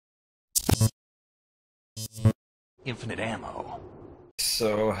Infinite Ammo.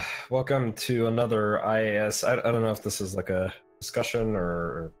 So, welcome to another IAS. I don't know if this is like a discussion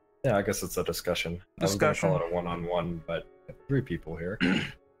or yeah, I guess it's a discussion. I was gonna call it a one-on-one, but I have three people here.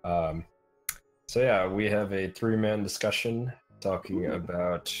 Um, so yeah, we have a three-man discussion talking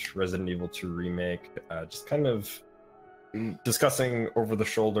about Resident Evil 2 Remake. Just kind of discussing over the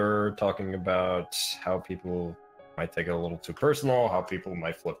shoulder, talking about how people might take it a little too personal, how people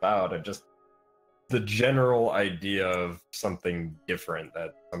might flip out, and just the general idea of something different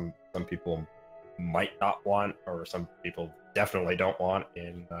that some people might not want, or some people definitely don't want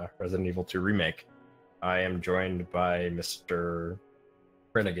in Resident Evil 2 Remake. I am joined by Mr.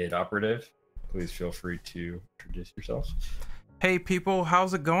 Renegade Operative. Please feel free to introduce yourself. Hey people,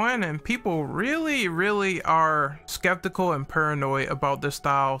 how's it going? And people really are skeptical and paranoid about this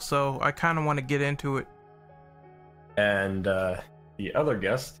style, so I kind of want to get into it. And the other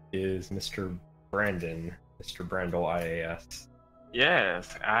guest is Mr. Brandon, Mr. Brandel IAS.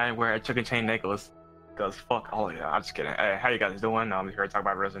 Yes, I wear a chicken chain necklace because fuck all of you. I'm just kidding. Hey, how you guys doing? I'm here to talk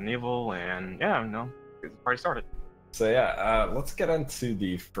about Resident Evil, and yeah, get the party started. So yeah, let's get into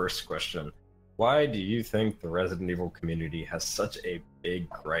the first question. Why do you think the Resident Evil community has such a big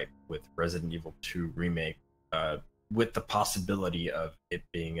gripe with Resident Evil 2 Remake, with the possibility of it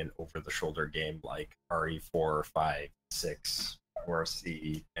being an over-the-shoulder game like RE4, 5, 6, or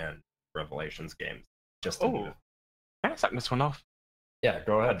CE, and Revelations games? Just can I start this one off? Yeah,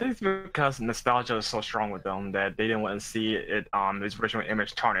 go ahead. I think it's because nostalgia is so strong with them that they didn't want to see it its original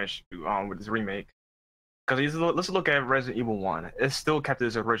image tarnished with this remake. Because let's look at Resident Evil 1. It still kept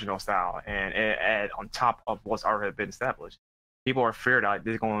its original style and it add on top of what's already been established. People are feared that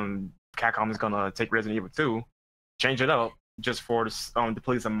Capcom is gonna take Resident Evil 2, change it up just for to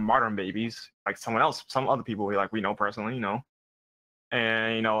please some modern babies, like some other people like we know personally,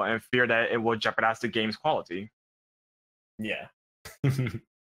 and fear that it will jeopardize the game's quality. Yeah.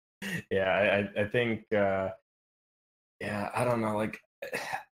 Yeah, I think yeah, I don't know, like,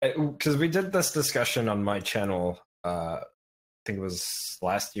 because we did this discussion on my channel, I think it was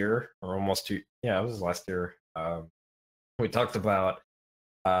last year or almost two. Yeah, it was last year. We talked about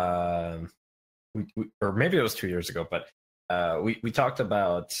or maybe it was 2 years ago, but we talked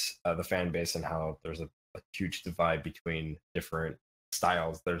about the fan base and how there's a huge divide between different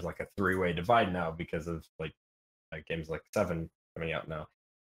styles. There's like a three-way divide now because of like games like 7 coming out now,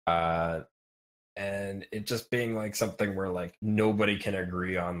 and it just being like something where like nobody can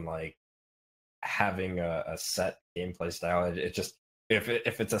agree on like having a set gameplay style. It just, if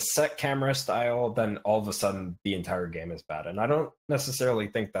it's a set camera style, then all of a sudden the entire game is bad, and I don't necessarily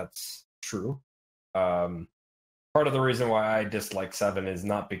think that's true. Part of the reason why I dislike 7 is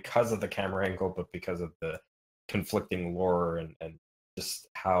not because of the camera angle, but because of the conflicting lore and just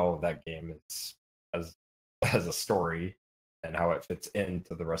how that game is as a story and how it fits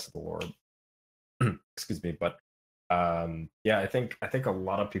into the rest of the lore. Excuse me, but yeah, I think a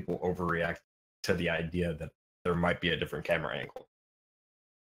lot of people overreact to the idea that there might be a different camera angle.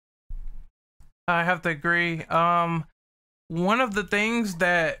 I have to agree. One of the things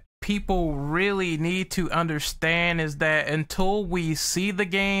that people really need to understand is that until we see the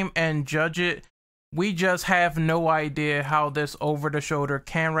game and judge it, we just have no idea how this over-the-shoulder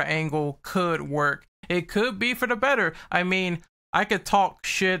camera angle could work. It could be for the better. I mean, I could talk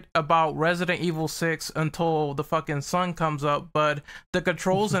shit about Resident Evil 6 until the fucking sun comes up, but the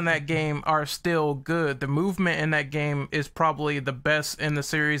controls in that game are still good. The movement in that game is probably the best in the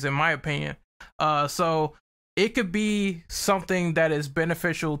series, in my opinion. So it could be something that is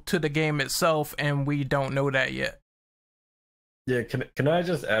beneficial to the game itself, and we don't know that yet. Yeah, can I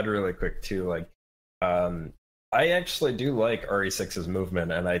just add really quick too? Like, I actually do like RE6's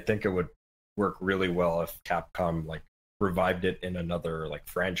movement, and I think it would work really well if Capcom like revived it in another like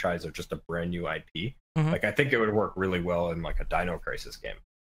franchise or just a brand new IP. Like, I think it would work really well in like a Dino Crisis game,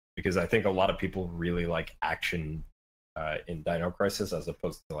 because I think a lot of people really like action in Dino Crisis as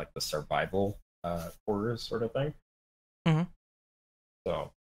opposed to like the survival horror sort of thing.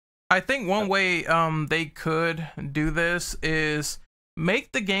 So I think one way they could do this is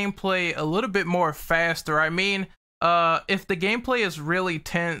make the gameplay a little bit more faster. I mean, if the gameplay is really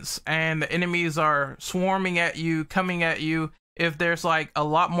tense and the enemies are swarming at you, coming at you, if there's like a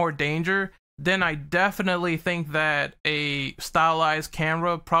lot more danger, then I definitely think that a stylized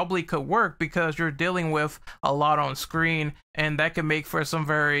camera probably could work, because you're dealing with a lot on screen, and that can make for some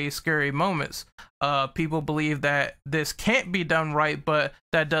very scary moments. People believe that this can't be done right, but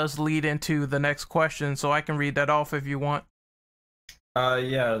that does lead into the next question, so I can read that off if you want.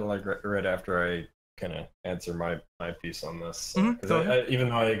 Yeah, like right after I kind of answer my piece on this. Because even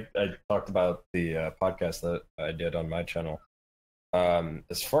though I talked about the podcast that I did on my channel,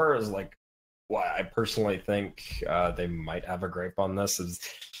 as far as like why I personally think they might have a gripe on this is,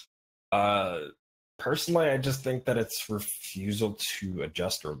 personally, I just think that it's refusal to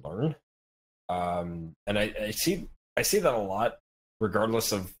adjust or learn. And I see that a lot,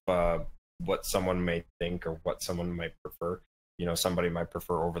 regardless of what someone may think or what someone might prefer. You know, somebody might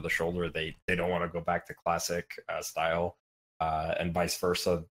prefer over the shoulder. They don't want to go back to classic style, and vice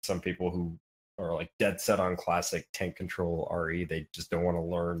versa. Some people who are like dead set on classic tank control RE, they just don't want to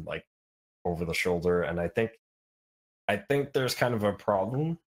learn like over the shoulder. And I think there's kind of a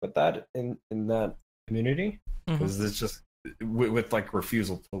problem with that in that community, because it's just with like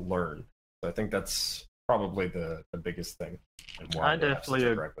refusal to learn. So I think that's probably the biggest thing. And why I definitely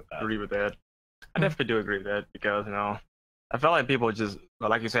agree with that. I definitely do agree with that, because I felt like people just,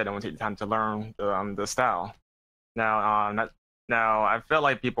 like you said, don't take the time to learn the style. Now, I feel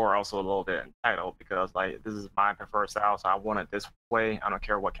like people are also a little bit entitled, because like this is my preferred style, so I want it this way. I don't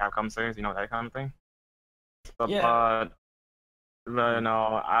care what Capcom says, that kind of thing. But I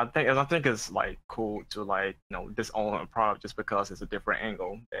think it's like cool to like disown a product just because it's a different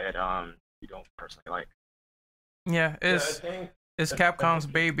angle that you don't personally like. Yeah, it's Capcom's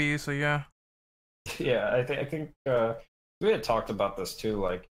baby, so yeah. Yeah, I think we had talked about this too.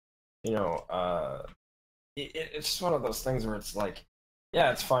 Like, it's just one of those things where it's like,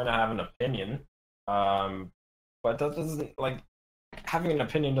 yeah, it's fine to have an opinion, but that doesn't, like, having an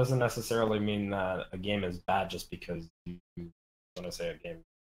opinion doesn't necessarily mean that a game is bad just because you want to say a game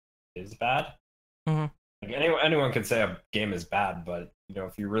is bad. Like anyone can say a game is bad, but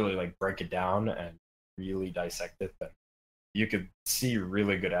if you really like break it down and really dissect it, then you could see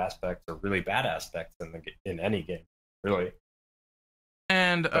really good aspects or really bad aspects in any game, really.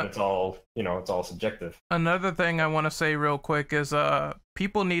 And but it's all it's all subjective. Another thing I want to say real quick is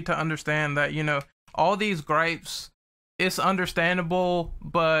people need to understand that all these gripes, it's understandable,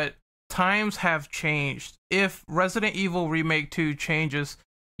 but times have changed. If Resident Evil Remake 2 changes,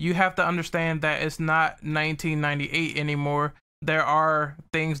 you have to understand that it's not 1998 anymore. There are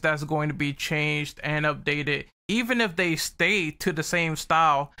things that's going to be changed and updated. Even if they stay to the same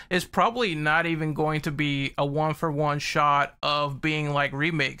style, it's probably not even going to be a one-for-one shot of being like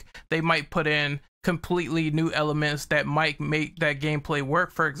Remake. They might put in completely new elements that might make that gameplay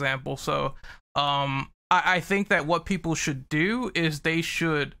work, for example. So I think that what people should do is they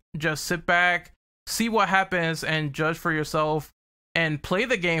should just sit back, see what happens, and judge for yourself and play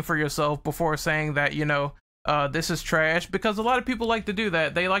the game for yourself before saying that, this is trash, because a lot of people like to do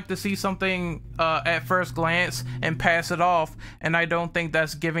that. They like to see something at first glance and pass it off, and I don't think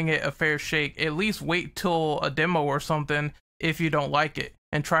that's giving it a fair shake. At least wait till a demo or something if you don't like it,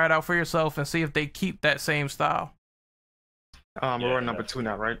 and try it out for yourself and see if they keep that same style. We're on number 2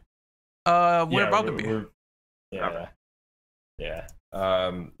 now, right? We're about to be.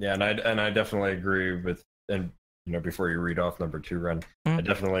 And I definitely agree with, and before you read off number 2, Ren, I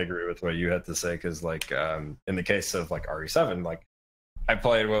definitely agree with what you had to say, because like in the case of like RE7, like I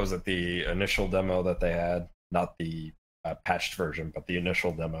played, what was it, the initial demo that they had, not the patched version, but the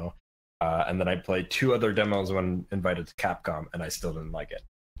initial demo, and then I played 2 other demos when invited to Capcom, and I still didn't like it.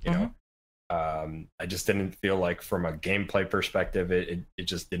 I just didn't feel like, from a gameplay perspective, it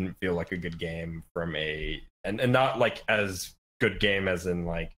just didn't feel like a good game from and not like as good game as in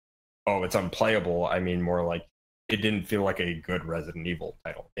like, oh, it's unplayable. I mean more like it didn't feel like a good Resident Evil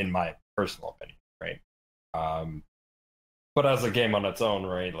title, in my personal opinion, right? But as a game on its own,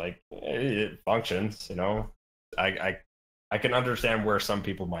 right, like it functions, I can understand where some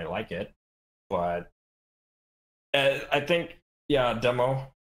people might like it, but I think, yeah, a demo,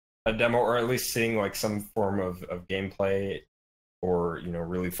 or at least seeing like some form of gameplay, or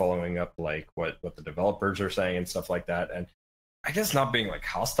really following up like what the developers are saying and stuff like that, and I guess not being like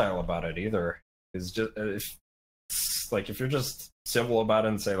hostile about it either, is just if you're just civil about it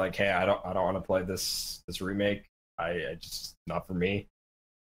and say like, hey, I don't want to play this remake, I just, not for me,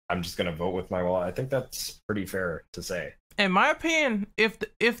 I'm just gonna vote with my wallet. I think that's pretty fair to say. In my opinion,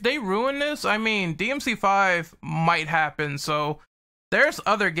 if they ruin this, I mean, DMC5 might happen, so there's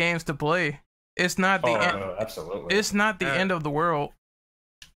other games to play. It's not the end. Absolutely. It's not the end of the world.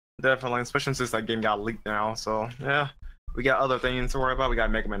 Definitely, especially since that game got leaked now. So yeah, we got other things to worry about. We got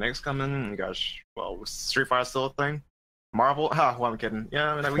Mega Man X coming. We got Street Fighter still a thing. Marvel? Well, I'm kidding.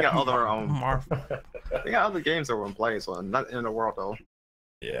 Yeah, I mean, we got other Marvel. We got other games that we're in play, so not in the world though.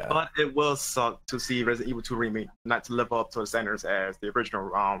 Yeah. But it will suck to see Resident Evil 2 remake not to live up to the standards as the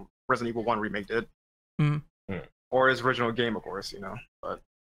original Resident Evil 1 remake did. Or his original game, of course, But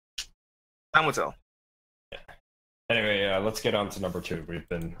time will tell. Anyway, let's get on to number 2. We've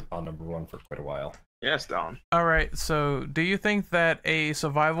been on number 1 for quite a while. Yes, Don. All right, so do you think that a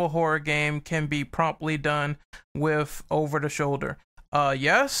survival horror game can be promptly done with over the shoulder?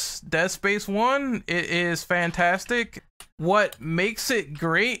 Yes, Dead Space 1, it is fantastic. What makes it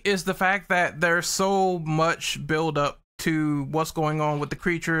great is the fact that there's so much build up to what's going on with the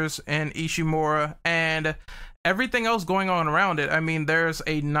creatures and Ishimura and everything else going on around it. I mean, there's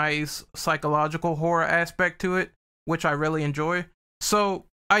a nice psychological horror aspect to it, which I really enjoy. So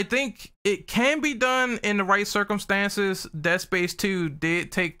I think it can be done in the right circumstances. Dead Space 2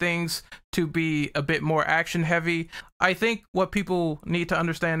 did take things to be a bit more action heavy. I think what people need to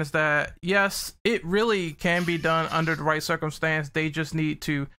understand is that, yes, it really can be done under the right circumstance. They just need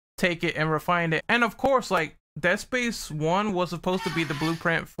to take it and refine it. And of course, like, Dead Space 1 was supposed to be the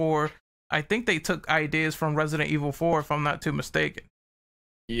blueprint for, I think they took ideas from Resident Evil 4, if I'm not too mistaken.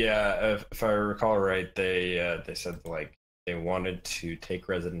 Yeah, if I recall right, they said, like, they wanted to take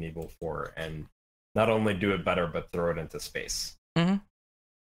Resident Evil 4 and not only do it better, but throw it into space. Mm-hmm.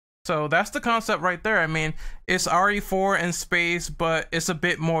 So that's the concept right there. I mean, it's RE4 in space, but it's a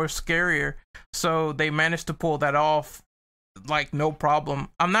bit more scarier. So they managed to pull that off, like, no problem.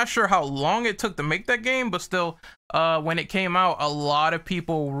 I'm not sure how long it took to make that game, but still, when it came out, a lot of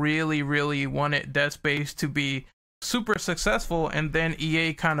people really, really wanted Dead Space to be super successful, and then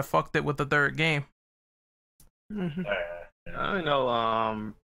EA kind of fucked it with the third game. Mm-hmm. I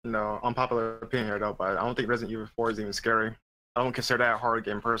know, unpopular opinion here though, but I don't think Resident Evil 4 is even scary. I don't consider that a horror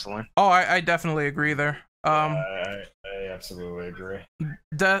game personally. Oh, I definitely agree there. I absolutely agree.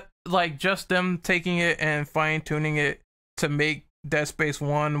 That, like, just them taking it and fine tuning it to make Dead Space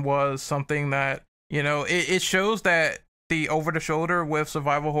 1 was something that, you know, it shows that the over the shoulder with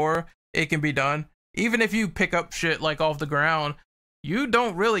survival horror, it can be done. Even if you pick up shit like off the ground, you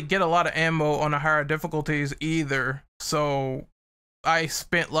don't really get a lot of ammo on the higher difficulties either. So I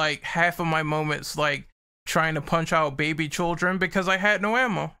spent like half of my moments like trying to punch out baby children because I had no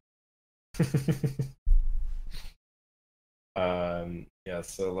ammo. Yeah,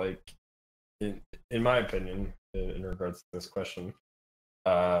 so like in my opinion, in regards to this question,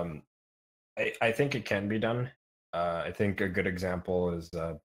 I think it can be done. I think a good example is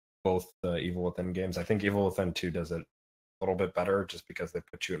both the Evil Within games. I think Evil Within 2 does it a little bit better just because they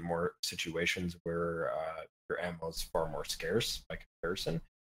put you in more situations where your ammo is far more scarce by comparison.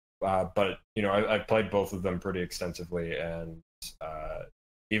 But you know, I've played both of them pretty extensively, and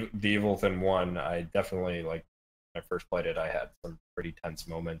the Evil Within 1, I definitely, like, when I first played it, I had some pretty tense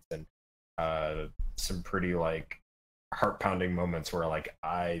moments and some pretty like heart-pounding moments where like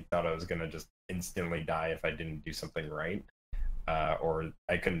I thought I was gonna just instantly die if I didn't do something right. Or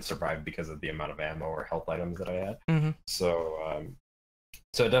I couldn't survive because of the amount of ammo or health items that I had. Mm-hmm. So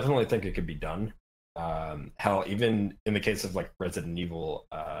I definitely think it could be done. Hell, even in the case of like Resident Evil,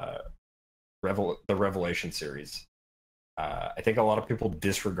 the Revelation series, I think a lot of people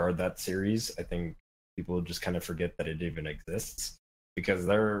disregard that series. I think people just kind of forget that it even exists because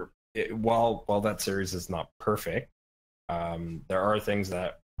while that series is not perfect, there are things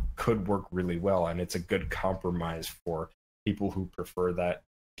that could work really well, and it's a good compromise for people who prefer that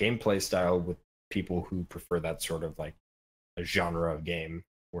gameplay style with people who prefer that sort of like a genre of game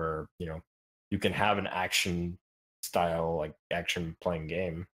where, you know, you can have an action style, like action playing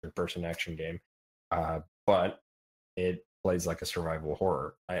game, third person action game, but it plays like a survival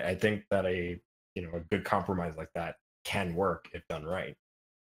horror. I think that a good compromise like that can work if done right.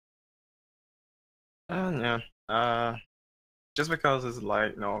 Yeah. Just because it's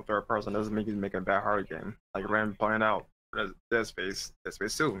like, third person doesn't make you make a bad horror game. Like Rand pointed out, Dead Space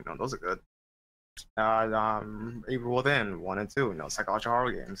 2, those are good. Evil Within 1 and 2, psychological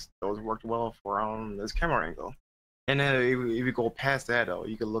horror games, those worked well for this camera angle. And then if you go past that though,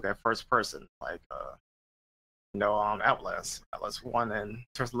 you can look at first person, like Outlast 1 and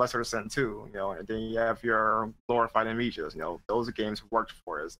to a lesser extent 2, and then you have your glorified Amnesias, those games worked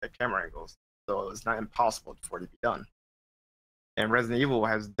for us at camera angles, so it's not impossible for it to be done. And Resident Evil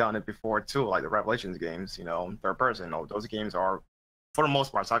has done it before too, like the Revelations games, third person. Those games are, for the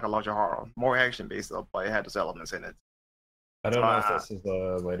most part, psychological horror, more action based though, but it had those elements in it. I don't know if this is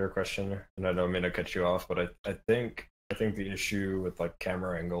a later question, and I don't mean to cut you off, but I think the issue with like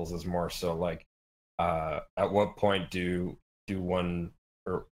camera angles is more so like, at what point do one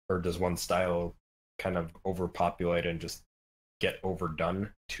or does one style kind of overpopulate and just get overdone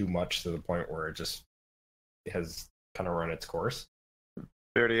too much to the point where it just has kind of run its course?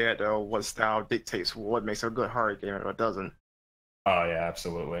 Very at what style dictates what makes a good horror game and what doesn't. Oh yeah,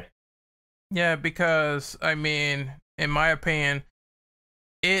 absolutely. Yeah, because I mean, in my opinion,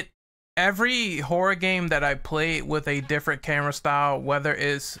 it every horror game that I played with a different camera style, whether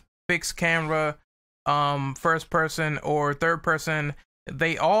it's fixed camera, first person or third person,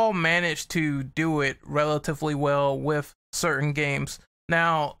 they all manage to do it relatively well with certain games.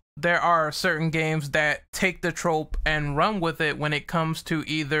 Now, there are certain games that take the trope and run with it when it comes to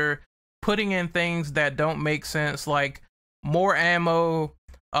either putting in things that don't make sense, like more ammo,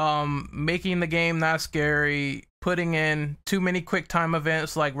 making the game not scary, putting in too many quick time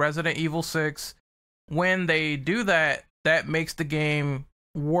events like Resident Evil 6. When they do that, that makes the game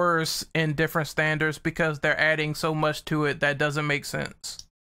worse in different standards because they're adding so much to it that doesn't make sense.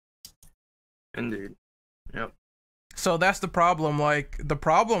 Indeed. Yep. So that's the problem. Like, the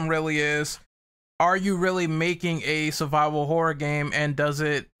problem really is, are you really making a survival horror game, and does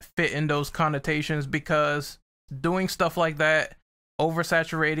it fit in those connotations? Because doing stuff like that,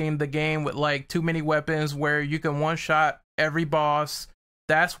 oversaturating the game with like too many weapons where you can one shot every boss,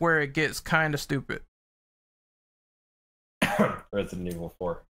 that's where it gets kind of stupid. Resident Evil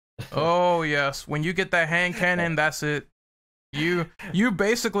 4. Oh yes, when you get that hand cannon, that's it. You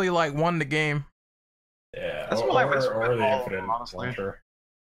basically like won the game. Yeah, that's what I was or the Infinite launcher.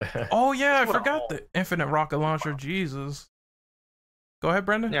 Oh yeah, I forgot the Infinite rocket launcher. Jesus. Go ahead,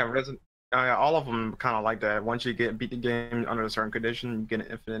 Brendan. Yeah, all of them kind of like that. Once you beat the game under a certain condition, you get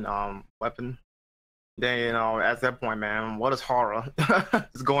an infinite weapon. Then, you know, at that point, man, what is horror?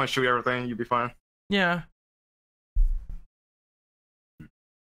 Just go and shoot everything, you'll be fine. Yeah.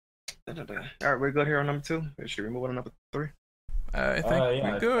 All right, we're good here on number 2. Should we move on to number 3? I think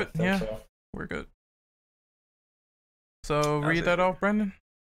we're good. We're good. So read that off, Brendan.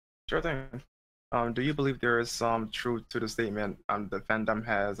 Sure thing. Do you believe there is some truth to the statement the fandom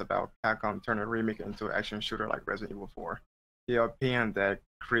has about Capcom turning Remake into an action shooter like Resident Evil 4? The opinion that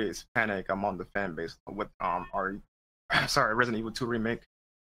creates panic among the fan base with Resident Evil 2 Remake.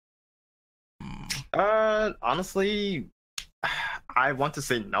 Honestly, I want to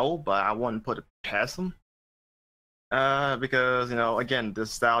say no, but I wouldn't put it past them. Because, you know, again,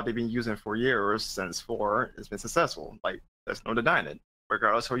 this style they've been using for years since 4 has been successful. Like, there's no denying it.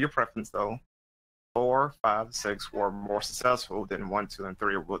 Regardless of your preference, though, 4, 5, 6 were more successful than 1, 2, and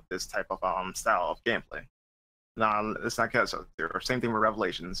 3 with this type of style of gameplay. Now, it's not because the same thing with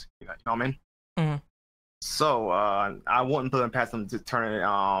Revelations. You know what I mean? Mm-hmm. So I wouldn't put them past them to turn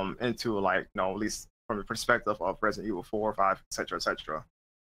it into, like, you know, at least from the perspective of Resident Evil 4, 5, etc., etc.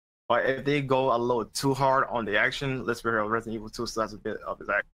 But if they go a little too hard on the action, let's be real, Resident Evil 2 still has a bit of its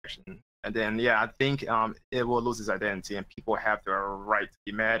action. And then, yeah, I think it will lose its identity, and people have the right to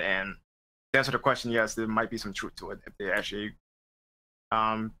be mad. And to answer the question, yes, there might be some truth to it if they actually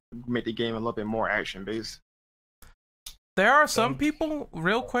make the game a little bit more action-based. There are some people,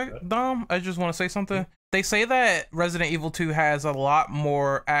 real quick, Dom, I just want to say something. They say that Resident Evil 2 has a lot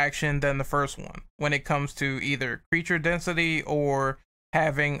more action than the first one when it comes to either creature density or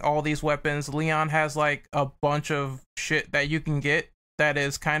having all these weapons. Leon has like a bunch of shit that you can get that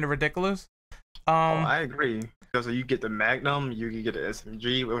is kind of ridiculous. I agree, because you get the Magnum, you can get the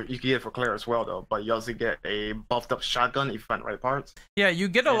SMG, or you can get it for Claire as well, though. But you also get a buffed up shotgun if you find the right parts. Yeah, you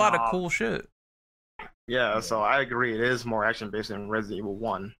get a lot of cool shit. Yeah, so I agree. It is more action based than Resident Evil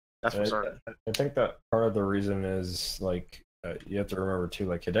 1. That's for certain. I think that part of the reason is like you have to remember too,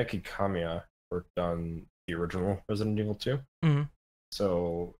 like Hideki Kamiya worked on the original Resident Evil 2. Mm-hmm.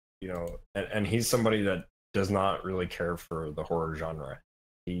 So, you know, and he's somebody that does not really care for the horror genre.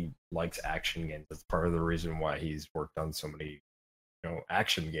 He likes action games. That's part of the reason why he's worked on so many, you know,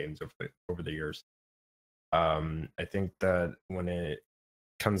 action games over the years. I think that when it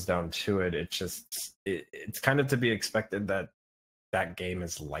comes down to it, it's kind of to be expected that that game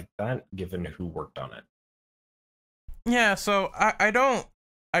is like that, given who worked on it. Yeah, so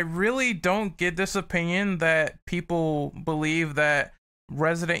I really don't get this opinion that people believe that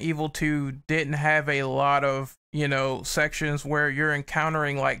Resident Evil 2 didn't have a lot of, you know, sections where you're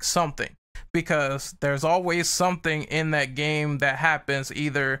encountering like something, because there's always something in that game that happens.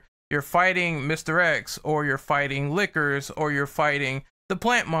 Either you're fighting Mr. X, or you're fighting Lickers, or you're fighting the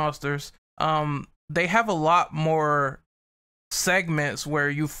plant monsters. They have a lot more segments where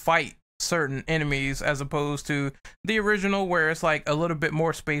you fight certain enemies as opposed to the original, where it's like a little bit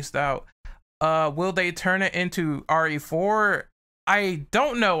more spaced out. Will they turn it into RE4? I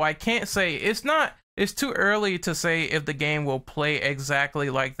don't know. I can't say. It's too early to say if the game will play exactly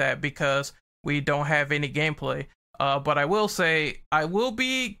like that because we don't have any gameplay. But I will say I will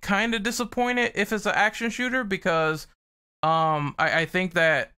be kind of disappointed if it's an action shooter, because I think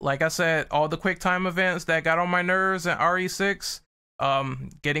that, like I said, all the quick time events that got on my nerves in RE6,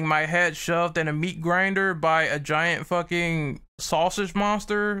 getting my head shoved in a meat grinder by a giant fucking sausage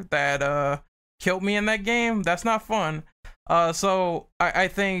monster that killed me in that game. That's not fun. So I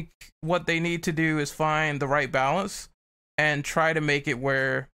think what they need to do is find the right balance and try to make it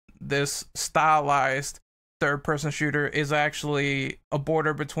where this stylized third-person shooter is actually a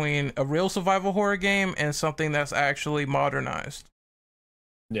border between a real survival horror game and something that's actually modernized.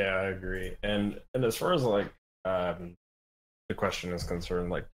 Yeah, I agree. And as far as like the question is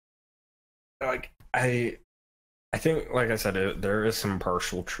concerned, like I think, like I said, there is some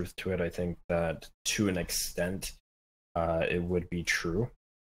partial truth to it. I think that to an extent, it would be true.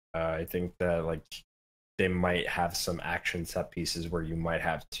 I think that like they might have some action set pieces where you might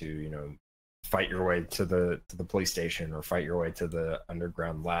have to, you know, fight your way to the police station, or fight your way to the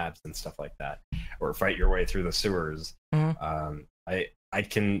underground labs and stuff like that, or fight your way through the sewers. Mm-hmm. I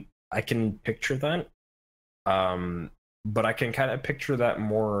can picture that, but I can kind of picture that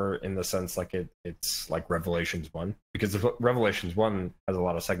more in the sense like it's like Revelations 1, because Revelations 1 has a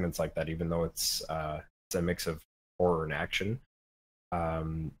lot of segments like that, even though it's a mix of horror and action.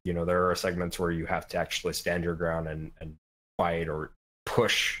 You know, there are segments where you have to actually stand your ground and fight or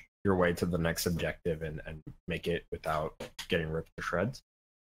push your way to the next objective and make it without getting ripped to shreds.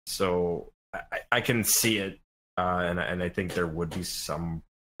 So I can see it, and I think there would be some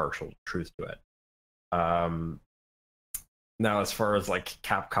partial truth to it. Now, as far as like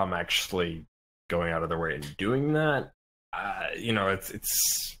Capcom actually going out of their way and doing that, you know,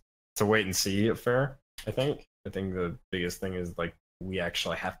 it's a wait and see affair. I think the biggest thing is like we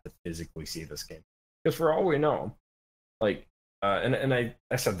actually have to physically see this game, because for all we know, like, and I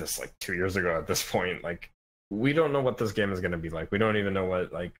said this like 2 years ago at this point, like we don't know what this game is going to be like. We don't even know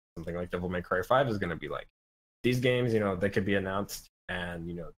what like something like Devil May Cry 5 is going to be like. These games, you know, they could be announced, and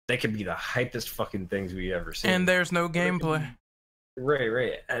you know they could be the hypest fucking things we ever seen, and there's no gameplay.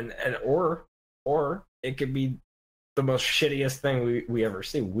 Right, and or it could be the most shittiest thing we ever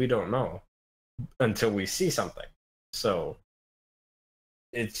see. We don't know until we see something. So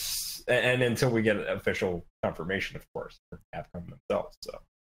it's, and until we get official confirmation, of course, from Capcom themselves. So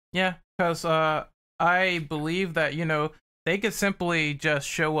yeah, because I believe that, you know, they could simply just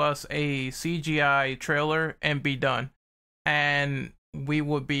show us a CGI trailer and be done, and we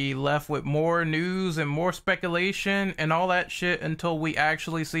would be left with more news and more speculation and all that shit until we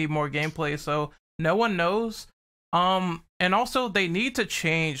actually see more gameplay. So no one knows. And also they need to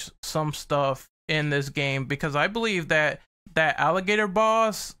change some stuff in this game, because I believe that alligator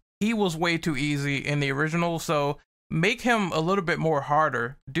boss, he was way too easy in the original. So make him a little bit more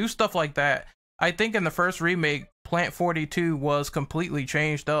harder. Do stuff like that. I think in the first remake, Plant 42 was completely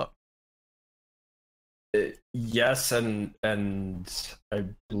changed up. Yes, and I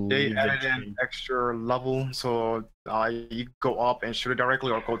believe they added an extra level, so you go up and shoot it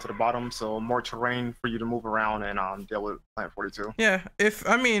directly, or go to the bottom, so more terrain for you to move around and deal with Plant 42. Yeah,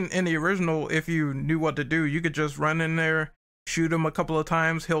 in the original, if you knew what to do, you could just run in there, shoot him a couple of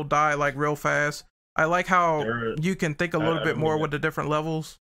times, he'll die like real fast. I like how you can think a little bit more with the different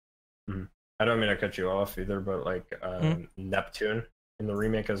levels. I don't mean to cut you off either, but like Neptune in the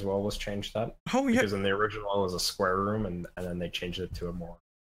remake as well was changed that. Oh yeah. Because in the original it was a square room, and then they changed it to a more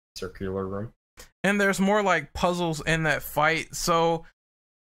circular room. And there's more like puzzles in that fight. So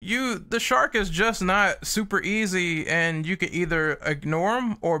the shark is just not super easy, and you can either ignore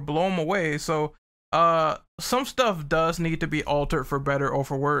him or blow him away. So some stuff does need to be altered for better or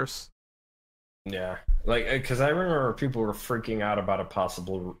for worse. Yeah, like, because I remember people were freaking out about a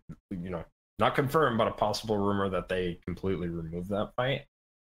possible, you know, not confirmed, but a possible rumor that they completely removed that fight.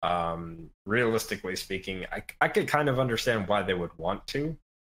 Realistically speaking, I could kind of understand why they would want to,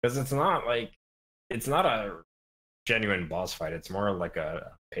 because it's not a genuine boss fight. It's more like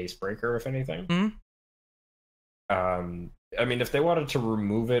a pace breaker, if anything. Mm-hmm. I mean, if they wanted to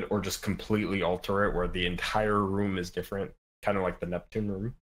remove it or just completely alter it, where the entire room is different, kind of like the Neptune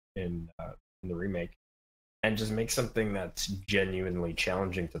room in the remake, and just make something that's genuinely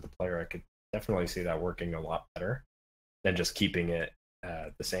challenging to the player, I could definitely see that working a lot better than just keeping it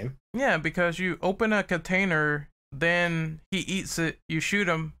the same. Yeah, because you open a container, then he eats it, you shoot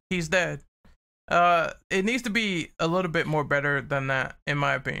him, he's dead. It needs to be a little bit more better than that, in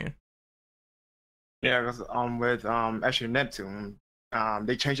my opinion. Yeah, because with actually Neptune,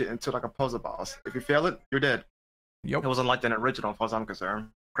 they changed it into like a puzzle boss. If you fail it, you're dead. Yep. It wasn't like the original, as far as I'm concerned.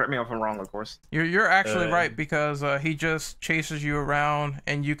 Correct me if I'm wrong, of course. You're actually right, because he just chases you around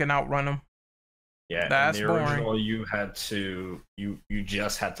and you can outrun him. Yeah, that's in the original, boring. You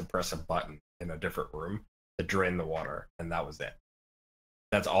just had to press a button in a different room to drain the water, and that was it.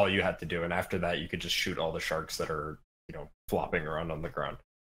 That's all you had to do, and after that, you could just shoot all the sharks that are, you know, flopping around on the ground.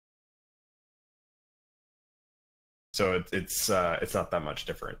 So it's not that much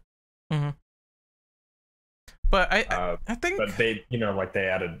different. Mm-hmm. But I think, but they, you know, like they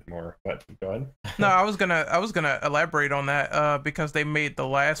added more. But go ahead. No, I was gonna elaborate on that because they made the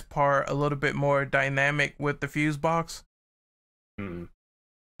last part a little bit more dynamic with the fuse box. Mm.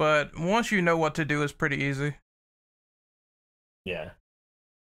 But once you know what to do, it's pretty easy. Yeah.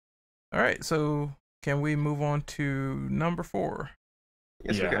 All right, so can we move on to number 4?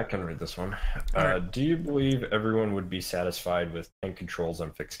 Yes, yeah, I can read this one. Right. Do you believe everyone would be satisfied with tank controls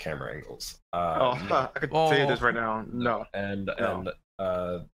and fixed camera angles? No. I could say this right now. No. And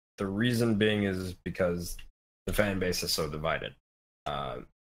the reason being is because the fan base is so divided.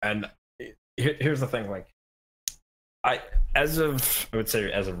 And here's the thing, like, I would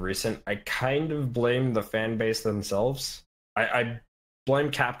say as of recent, I kind of blame the fan base themselves. I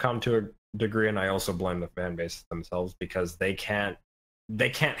blame Capcom to a degree, and I also blame the fan base themselves because they can't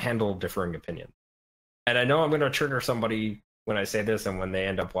handle differing opinions. And I know I'm going to trigger somebody when I say this and when they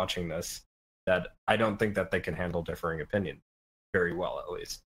end up watching this, that I don't think that they can handle differing opinions very well, at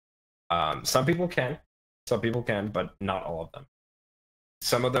least. Some people can, but not all of them.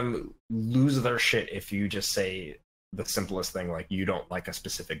 Some of them lose their shit if you just say the simplest thing, like you don't like a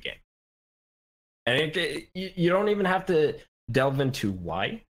specific game. And you don't even have to delve into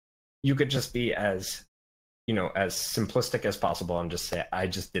why. You could just be as simplistic as possible and just say, I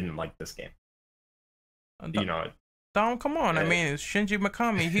just didn't like this game. Dom, come on. I mean, it's Shinji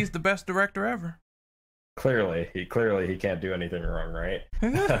Mikami. He's the best director ever. Clearly he can't do anything wrong, right?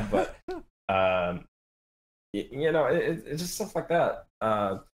 But it's just stuff like that.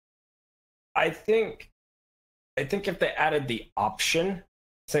 I think if they added the option,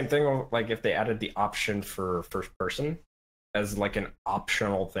 same thing, like if they added the option for first person as like an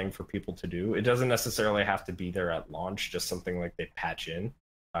optional thing for people to do, it doesn't necessarily have to be there at launch, just something like they patch in,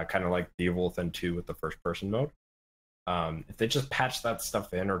 kind of like the Evil Within 2 with the first person mode. If they just patch that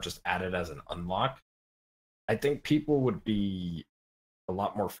stuff in or just add it as an unlock, I think people would be a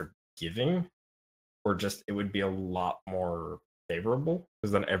lot more forgiving, or just it would be a lot more favorable,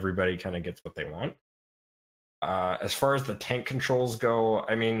 because then everybody kind of gets what they want. As far as the tank controls go,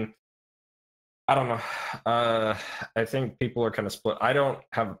 I mean, I don't know. I think people are kind of split. I don't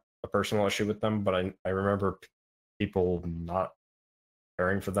have a personal issue with them, but I remember people not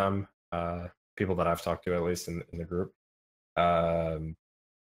caring for them. People that I've talked to, at least in the group. And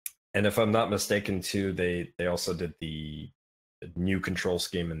if I'm not mistaken, too, they also did the new control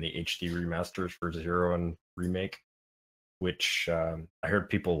scheme in the HD remasters for Zero and Remake, which I heard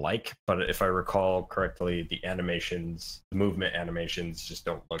people like. But if I recall correctly, the movement animations just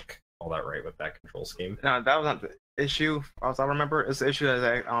don't look all that right with that control scheme. No, that was not the issue. As I remember, it's the issue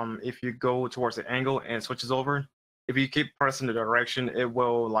that if you go towards the angle and it switches over, if you keep pressing the direction, it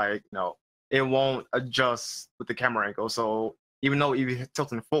will it won't adjust with the camera angle. So even though you're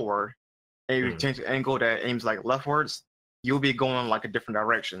tilting forward and you change the angle that aims like leftwards, you'll be going like a different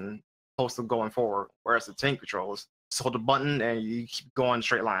direction, opposed to going forward. Whereas the tank controls, just hold the button and you keep going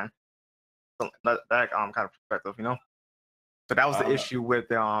straight line. So that kind of perspective, So that was the issue with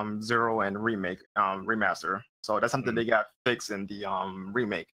Zero and Remake remaster. So that's something they got fixed in the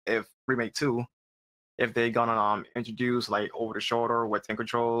Remake. If Remake 2, if they gonna introduce like over the shoulder with tank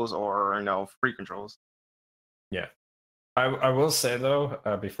controls or free controls. Yeah, I will say though,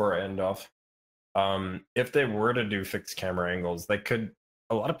 before I end off, if they were to do fixed camera angles, they could.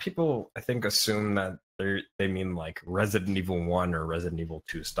 A lot of people, I think, assume that they mean like Resident Evil 1 or Resident Evil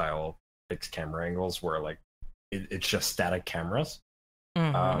 2 style fixed camera angles, where like it's just static cameras.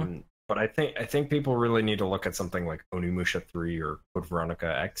 Mm-hmm. But I think people really need to look at something like Onimusha 3 or Code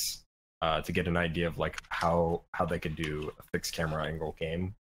Veronica X to get an idea of like how they could do a fixed camera angle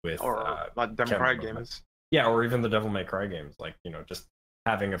game with like Devil May Cry games. Yeah, or even the Devil May Cry games, like just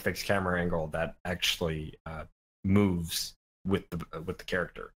having a fixed camera angle that actually moves with the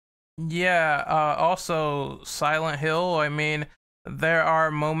character. Yeah. Also, Silent Hill. I mean, there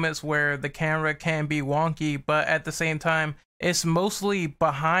are moments where the camera can be wonky, but at the same time, it's mostly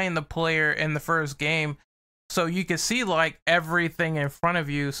behind the player in the first game. So you can see like everything in front of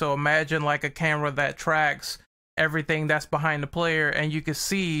you. So imagine like a camera that tracks everything that's behind the player, and you can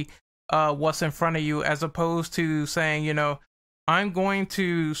see what's in front of you, as opposed to saying, I'm going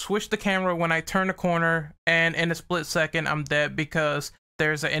to switch the camera when I turn the corner, and in a split second, I'm dead because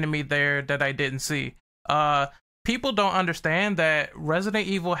there's an enemy there that I didn't see. People don't understand that Resident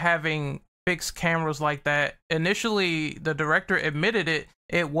Evil having fixed cameras like that, initially the director admitted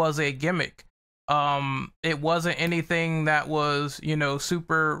it was a gimmick. It wasn't anything that was,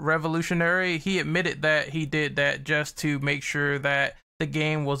 super revolutionary. He admitted that he did that just to make sure that the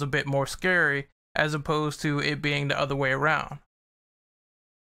game was a bit more scary. as opposed to it being the other way around.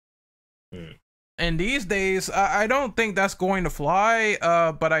 And these days, I don't think that's going to fly,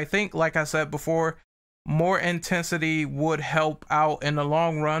 but I think, like I said before, more intensity would help out in the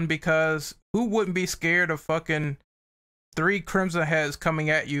long run, because who wouldn't be scared of fucking 3 Crimson Heads coming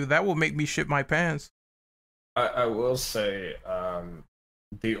at you? That will make me shit my pants. I will say,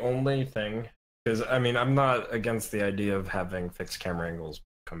 the only thing, because I mean, I'm not against the idea of having fixed camera angles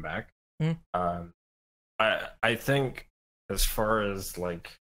come back. I think as far as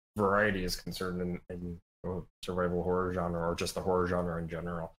like variety is concerned in survival horror genre, or just the horror genre in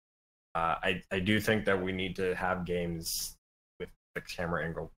general, I do think that we need to have games with fixed camera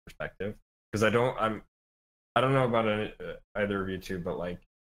angle perspective, because I don't know about either of you two, but like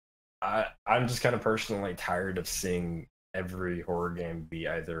I'm just kind of personally tired of seeing every horror game be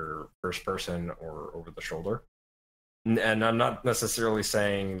either first person or over the shoulder. And I'm not necessarily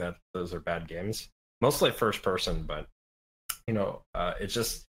saying that those are bad games, mostly first person, but you know, it's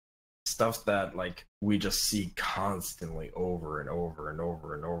just stuff that like we just see constantly over and over and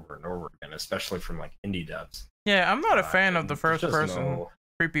over and over and over again, especially from like indie devs. Yeah, I'm not a fan of the first person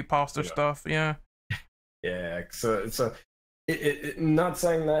creepypasta stuff. Yeah. Yeah, so not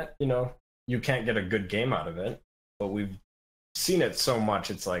saying that, you know, you can't get a good game out of it, but we've seen it so much.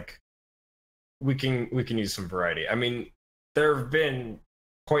 It's like we can use some variety. I mean, there have been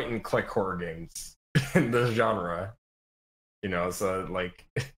point and click horror games in this genre, you know, so like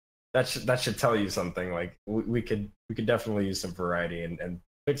that should tell you something. Like we could definitely use some variety, and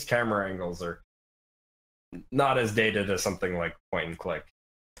fixed camera angles are not as dated as something like point and click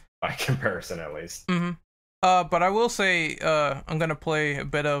by comparison, at least. But I will say, I'm gonna play a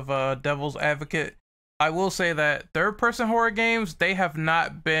bit of devil's advocate. I will say that third-person horror games, they have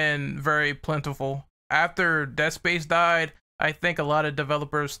not been very plentiful. After Dead Space died, I think a lot of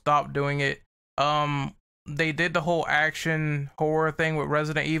developers stopped doing it. They did the whole action horror thing with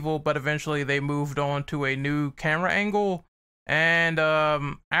Resident Evil, but eventually they moved on to a new camera angle. And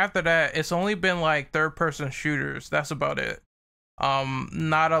after that, it's only been like third-person shooters. That's about it.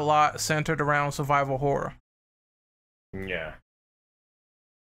 Not a lot centered around survival horror. Yeah.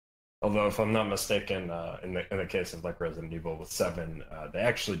 Although, if I'm not mistaken, in the case of like Resident Evil 7, they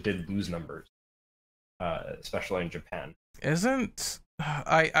actually did lose numbers, especially in Japan.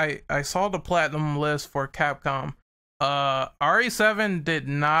 I saw the platinum list for Capcom. RE7 did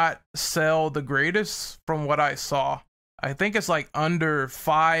not sell the greatest from what I saw. I think it's like under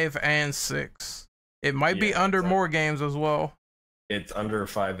 5 and 6. It might be under more games as well. It's under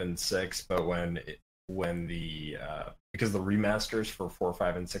 5 and 6, but when the because the remasters for 4,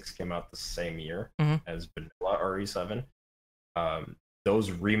 5, and 6 came out the same year as Vanilla RE7, those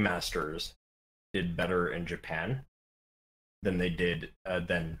remasters did better in Japan than they did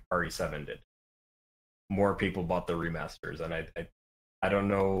than RE7 did. More people bought the remasters, and I don't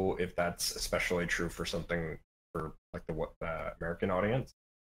know if that's especially true for something for like the American audience.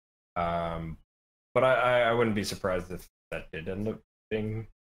 But I wouldn't be surprised if that did end up being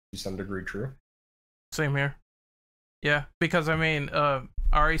to some degree true. Same here. Yeah, because I mean,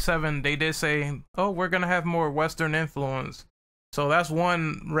 RE7, they did say, oh, we're going to have more Western influence. So that's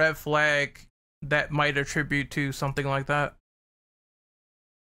one red flag that might attribute to something like that.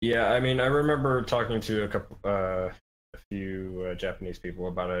 Yeah, I mean, I remember talking to a few Japanese people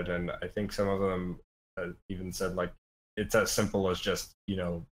about it, and I think some of them even said, like, it's as simple as just, you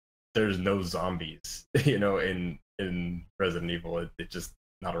know, there's no zombies, you know, in Resident Evil. It's just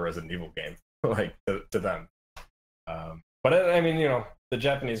not a Resident Evil game, like, to them. But I mean, you know, the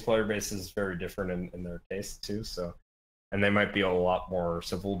Japanese player base is very different in their taste too, so, and they might be a lot more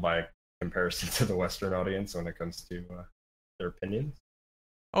civil by comparison to the Western audience when it comes to their opinions.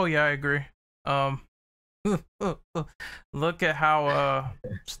 Oh yeah, I agree. Look at how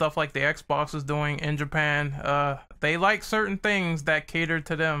stuff like the Xbox is doing in Japan. They like certain things that cater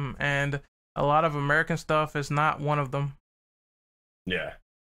to them, and a lot of American stuff is not one of them. Yeah.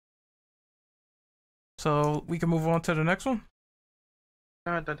 So we can move on to the next one.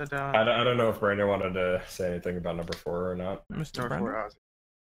 I don't know if Brandon wanted to say anything about number 4 or not. Mr. Brandon?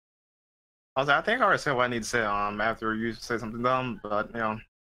 I think I already said what I need to say after you say something dumb, but you know.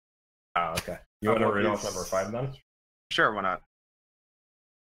 Oh, okay. You want to read off number 5 then? Sure, why not?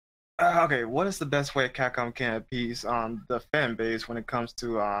 Okay, what is the best way Capcom can appease the fan base when it comes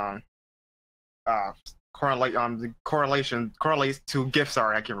to correlates to gifts?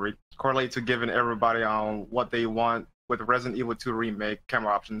 Sorry, I can read. Correlate to giving everybody what they want with Resident Evil 2 remake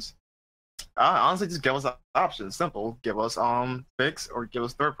camera options. Honestly, just give us options. Simple. Give us fixed or give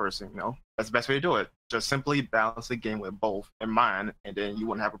us third person. You know, that's the best way to do it. Just simply balance the game with both in mind, and then you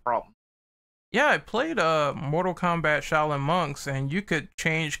wouldn't have a problem. Yeah, I played Mortal Kombat Shaolin Monks, and you could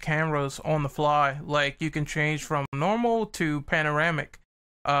change cameras on the fly. Like you can change from normal to panoramic.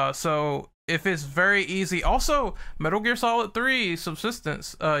 So if it's very easy, also Metal Gear Solid 3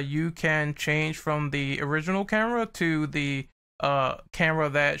 Subsistence, you can change from the original camera to the camera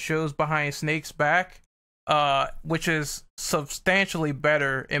that shows behind Snake's back, which is substantially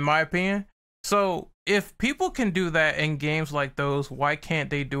better in my opinion. So if people can do that in games like those, why can't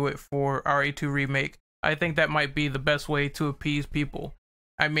they do it for RE2 Remake? I think that might be the best way to appease people.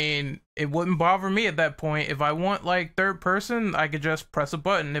 I mean, it wouldn't bother me at that point. If I want like third person, I could just press a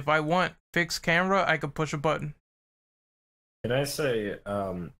button. If I want fixed camera, I could push a button. Can I say,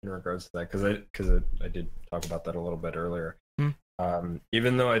 in regards to that, because I did talk about that a little bit earlier.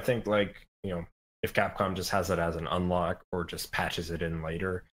 Even though I think like, you know, if Capcom just has it as an unlock or just patches it in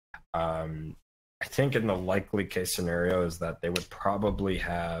later, I think in the likely case scenario is that they would probably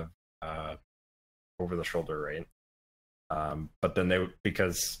have over the shoulder, right? But then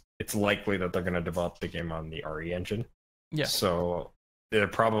because it's likely that they're going to develop the game on the RE engine. Yeah. So they're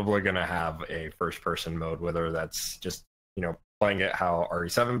probably going to have a first person mode, whether that's just, you know, playing it how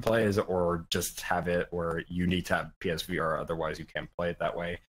RE7 plays, or just have it where you need to have PSVR, otherwise you can't play it that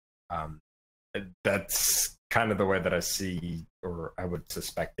way. That's kind of the way that I see, or I would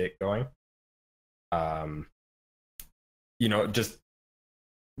suspect it going. You know, just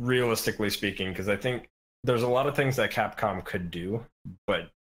realistically speaking, because I think there's a lot of things that Capcom could do, but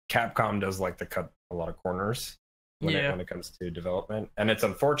Capcom does like to cut a lot of corners when it comes to development, and it's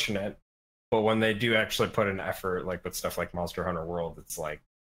unfortunate. But when they do actually put an effort, like with stuff like Monster Hunter World, it's like,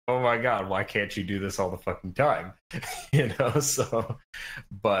 oh my god, why can't you do this all the fucking time? You know. So,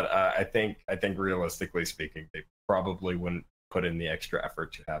 but I think realistically speaking, they probably wouldn't put in the extra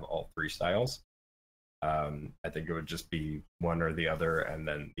effort to have all three styles. I think it would just be one or the other, and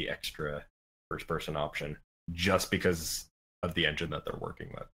then the extra first person option, just because of the engine that they're working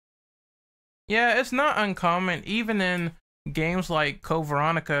with. Yeah, it's not uncommon. Even in games like Code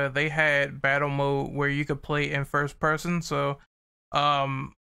Veronica, they had battle mode where you could play in first person. So,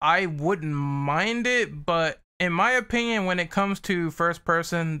 I wouldn't mind it, but in my opinion, when it comes to first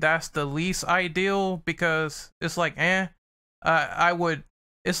person, that's the least ideal, because it's like,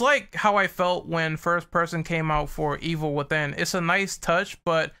 it's like how I felt when first person came out for Evil Within. It's a nice touch,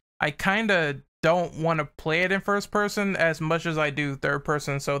 but I kind of don't want to play it in first person as much as I do third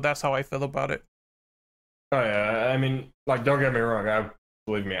person, so that's how I feel about it. Oh yeah, I mean, like, don't get me wrong,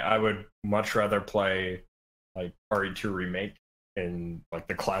 believe me, I would much rather play like RE2 Remake in like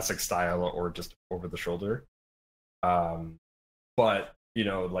the classic style or just over the shoulder. But you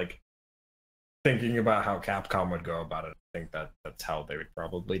know, like, thinking about how Capcom would go about it, I think that's how they would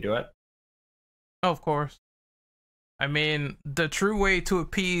probably do it. Of course. I mean, the true way to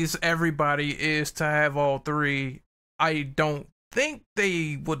appease everybody is to have all three. I don't think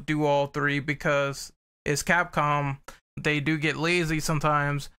they would do all three because it's Capcom. They do get lazy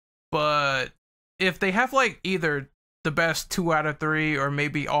sometimes. But if they have like either the best 2 out of 3 or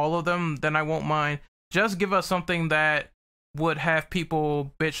maybe all of them, then I won't mind. Just give us something that would have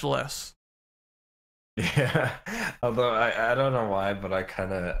people bitch less. Yeah, although I don't know why, but I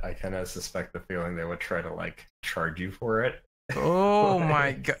kind of suspect the feeling they would try to like charge you for it. Oh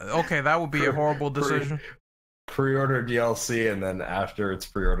my god! Okay, that would be a horrible decision. Pre-order DLC, and then after it's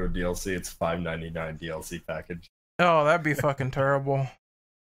pre-order DLC, it's $5.99 DLC package. Oh, that'd be fucking terrible.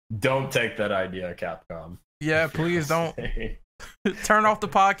 Don't take that idea, Capcom. Yeah, please don't. Turn off the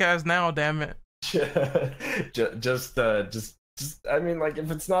podcast now, damn it. just I mean, like, if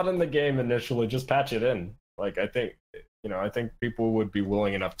it's not in the game initially, just patch it in. Like, I think people would be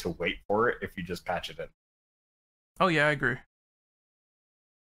willing enough to wait for it if you just patch it in. Oh yeah, I agree.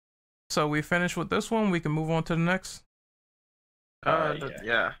 So we finished with this one. We can move on to the next.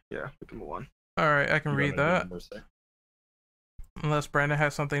 Yeah, we can move on. All right, I can read that. Unless Brandon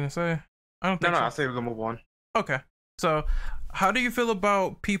has something to say. I don't think. No, I say we can move on. Okay. So, how do you feel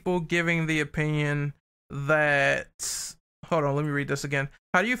about people giving the opinion that? Hold on, let me read this again.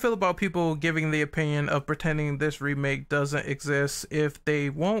 How do you feel about people giving the opinion of pretending this remake doesn't exist if they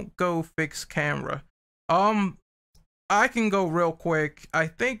won't go fix camera? I can go real quick. I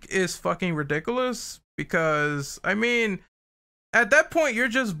think it's fucking ridiculous because, I mean, at that point, you're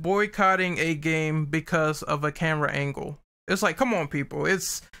just boycotting a game because of a camera angle. It's like, come on, people.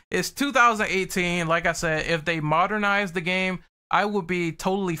 It's 2018. Like I said, if they modernize the game, I would be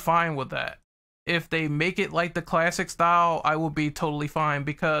totally fine with that. If they make it like the classic style, I will be totally fine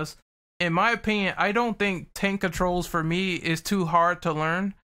because, in my opinion, I don't think tank controls for me is too hard to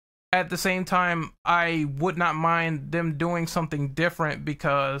learn. At the same time, I would not mind them doing something different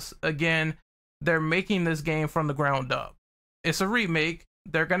because, again, they're making this game from the ground up. It's a remake.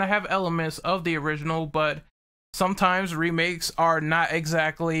 They're gonna have elements of the original, but sometimes remakes are not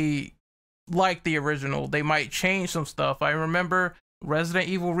exactly like the original. They might change some stuff. I remember Resident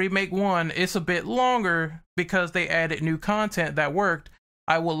Evil Remake 1, it's a bit longer because they added new content that worked.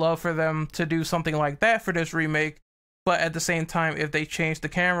 I would love for them to do something like that for this remake, but at the same time, if they change the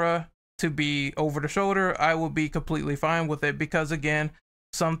camera to be over the shoulder, I would be completely fine with it because, again,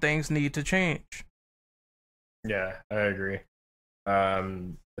 some things need to change. Yeah, I agree.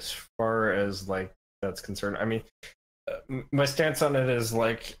 As far as like that's concerned, I mean, my stance on it is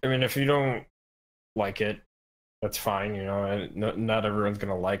like, I mean, if you don't like it, that's fine, you know, and not everyone's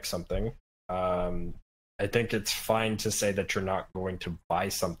gonna like something. I think it's fine to say that you're not going to buy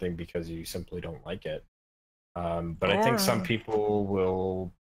something because you simply don't like it. But I think some people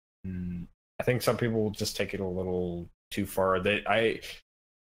will. I think some people will just take it a little too far. I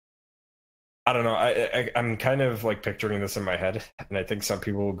don't know. I'm kind of like picturing this in my head, and I think some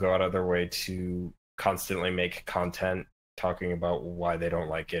people will go out of their way to constantly make content talking about why they don't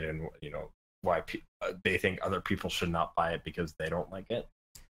like it, and you know why they think other people should not buy it because they don't like it.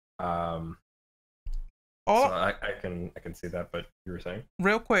 So I can see that, but you were saying?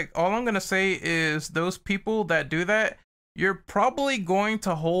 Real quick, all I'm gonna say is those people that do that, you're probably going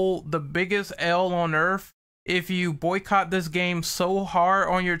to hold the biggest L on earth if you boycott this game so hard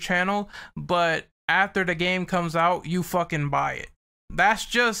on your channel, but after the game comes out, you fucking buy it. That's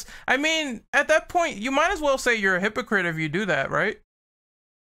just, I mean, at that point, you might as well say you're a hypocrite if you do that, right?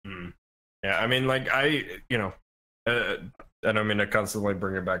 Yeah, I mean, like, you know, I don't mean to constantly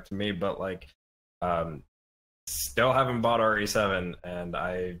bring it back to me, but like, still haven't bought RE7, and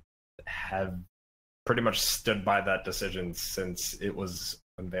I have pretty much stood by that decision since it was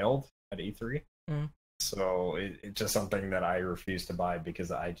unveiled at E3. So it's just something that I refuse to buy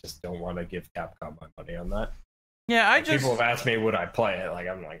because I just don't want to give Capcom my money on that. Yeah, people have asked me would I play it, like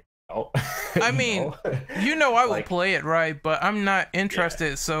I'm like, no. I mean, you know I will play it, right? But I'm not interested.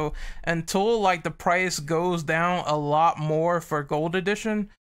 Yeah. So until like the price goes down a lot more for Gold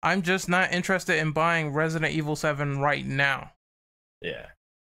Edition, I'm just not interested in buying Resident Evil 7 right now. Yeah.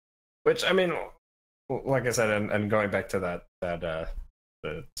 Which, I mean, like I said, and going back to the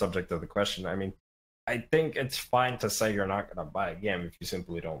subject of the question, I mean, I think it's fine to say you're not going to buy a game if you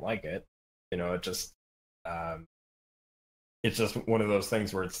simply don't like it. You know, it's just one of those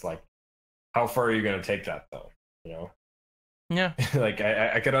things where it's like, how far are you going to take that, though? You know? Yeah. Like,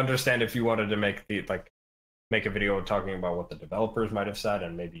 I could understand if you wanted to make a video talking about what the developers might have said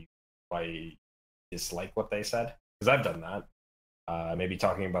and maybe why you dislike what they said, because I've done that. Maybe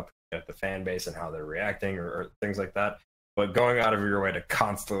talking about the fan base and how they're reacting or things like that. But going out of your way to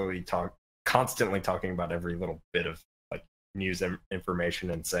constantly talking about every little bit of like news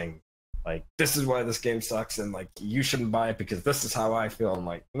information and saying like, this is why this game sucks and like you shouldn't buy it because this is how I feel. I'm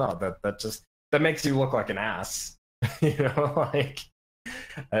like, no, that makes you look like an ass. You know, like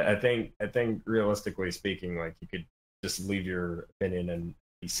I think realistically speaking, like you could just leave your opinion and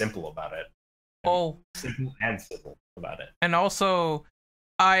be simple about it. Simple and civil about it. And also,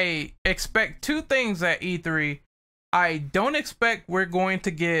 I expect two things at E3. I don't expect we're going to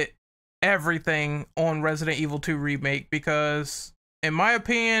get everything on Resident Evil 2 Remake because, in my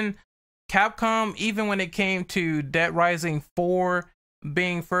opinion, Capcom, even when it came to Dead Rising 4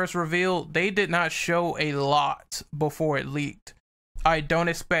 being first revealed, they did not show a lot before it leaked. I don't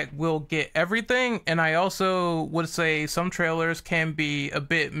expect we'll get everything, and I also would say some trailers can be a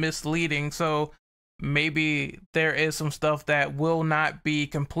bit misleading, so maybe there is some stuff that will not be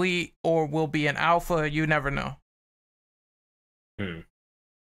complete or will be an alpha. You never know.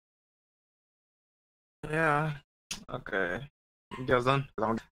 Yeah. Okay. You guys done?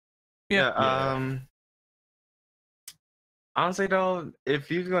 Yeah. Honestly though,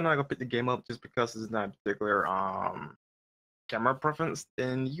 if you're gonna go pick the game up just because it's not a particular camera preference,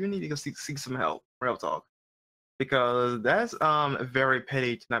 then you need to go seek some help. Real talk. Because that's very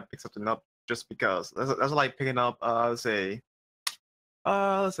petty to not pick something up just because. That's like picking up let's say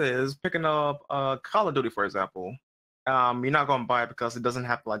it's picking up Call of Duty, for example. You're not gonna buy it because it doesn't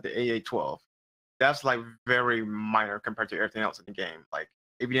have like the AA12. That's like very minor compared to everything else in the game. Like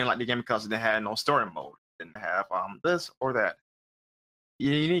if you didn't like the game because it had no story mode, didn't have this or that,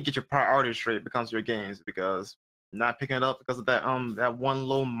 you need to get your priorities straight when it comes to your games, because not picking it up because of that that one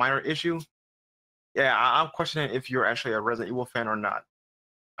little minor issue. Yeah, I'm questioning if you're actually a Resident Evil fan or not.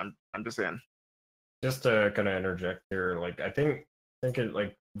 I'm just saying. Just to kind of interject here, like I think it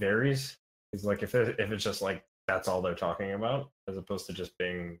like varies. It's like if it's just like that's all they're talking about, as opposed to just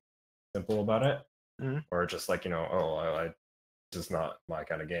being simple about it, or just like, you know, oh, I just not my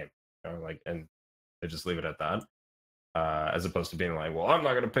kind of game. you know, like, and they just leave it at that. As opposed to being like, well, I'm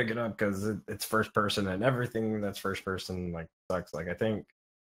not gonna pick it up because it's first person and everything that's first person like sucks. Like, I think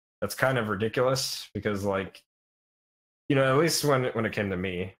that's kind of ridiculous because, like, you know, at least when it came to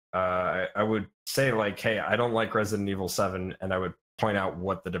me, I would say like, hey, I don't like Resident Evil 7, and I would point out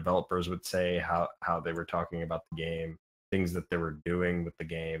what the developers would say, how they were talking about the game, things that they were doing with the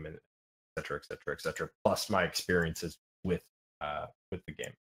game, and et cetera, et cetera, et cetera, plus my experiences with the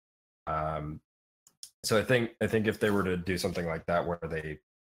game. So I think if they were to do something like that, where they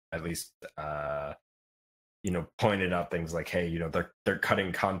at least you know, pointed out things like, hey, you know, they're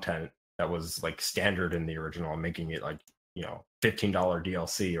cutting content that was like standard in the original and making it like, you know, $15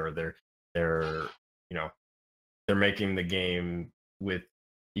 DLC, or they're you know, they're making the game with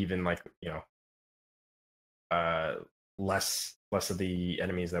even like, you know, less of the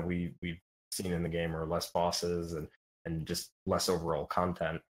enemies that we've seen in the game, or less bosses, and just less overall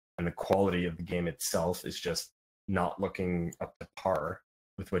content, and the quality of the game itself is just not looking up to par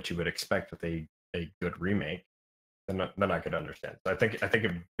with what you would expect with a good remake, then I could understand. So I think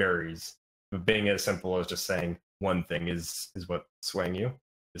it varies. But being as simple as just saying one thing is what swaying you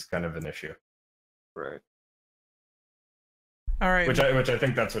is kind of an issue. Right. All right. Which I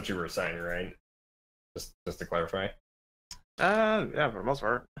think that's what you were saying, right? Just to clarify. Yeah, for the most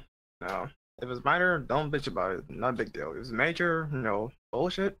part. No. If it's minor, don't bitch about it. Not a big deal. If it's major, you know,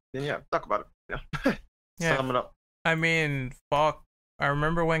 bullshit, then yeah, talk about it. Yeah. Yeah. Sum it up. I mean, fuck. I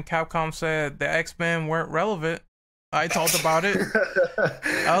remember when Capcom said the X-Men weren't relevant. I talked about it.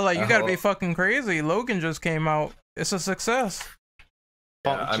 I was like, you gotta be fucking crazy. Logan just came out. It's a success.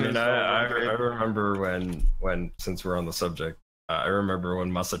 Yeah, I mean, I remember when since we're on the subject, I remember when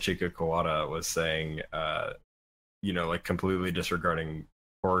Masachika Kawada was saying, you know, like completely disregarding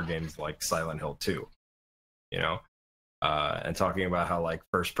horror games like Silent Hill 2, you know, and talking about how like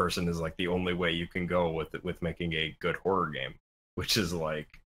first person is like the only way you can go with making a good horror game, which is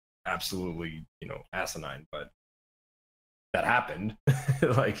like absolutely, you know, asinine, but that happened.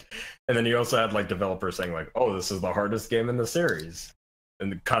 Like, and then you also had like developers saying like, oh, this is the hardest game in the series,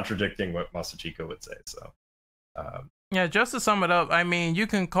 and contradicting what Masachika would say. So yeah, just to sum it up, I mean, you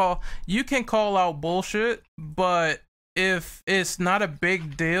can call out bullshit, but if it's not a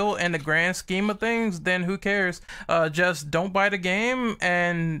big deal in the grand scheme of things, then who cares? Just don't buy the game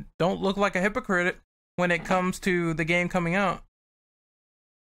and don't look like a hypocrite when it comes to the game coming out.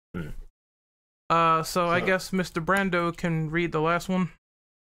 So I guess Mr. Brando can read the last one.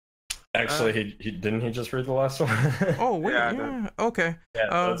 Actually, he didn't he just read the last one? Oh wait, yeah. Okay.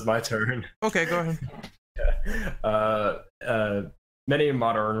 Yeah, it's my turn. Okay, go ahead. Yeah. Many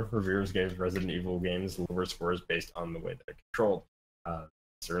modern reviewers gave Resident Evil games lower scores based on the way that they're controlled.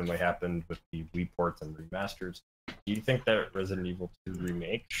 Certainly happened with the Wii ports and remasters. Do you think that Resident Evil 2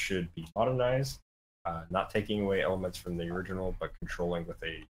 Remake should be modernized, not taking away elements from the original, but controlling with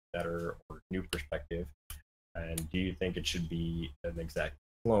a better or new perspective? And do you think it should be an exact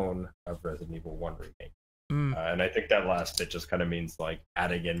clone of Resident Evil 1 Remake? And I think that last bit just kind of means like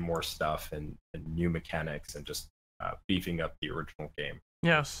adding in more stuff and new mechanics and just beefing up the original game.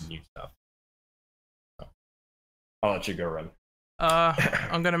 Yes. New stuff. So, I'll let you go, Ren.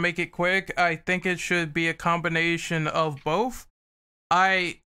 I'm gonna make it quick. I think it should be a combination of both.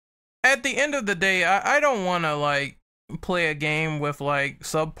 At the end of the day, I don't want to like play a game with like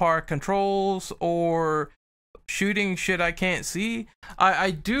subpar controls or shooting shit I can't see.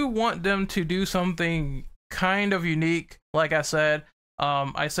 I do want them to do something kind of unique. Like I said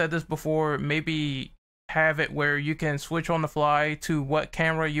this before, maybe have it where you can switch on the fly to what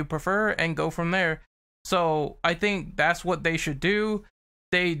camera you prefer and go from there. So I think that's what they should do.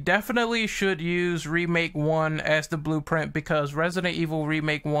 They definitely should use Remake 1 as the blueprint, because Resident Evil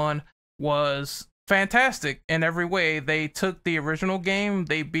Remake 1 was fantastic in every way. They took the original game,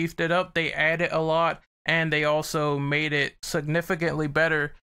 they beefed it up, they added a lot, and they also made it significantly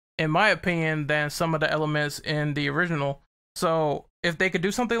better, in my opinion, than some of the elements in the original. So if they could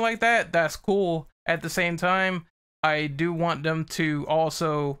do something like that, that's cool. At the same time, I do want them to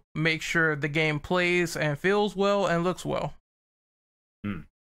also make sure the game plays and feels well and looks well.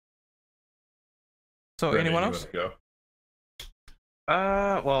 So anyone else?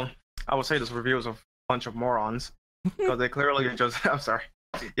 Well, I would say this review is a bunch of morons, because they clearly just I'm sorry.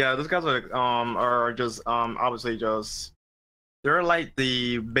 Yeah, those guys are just obviously just, they're like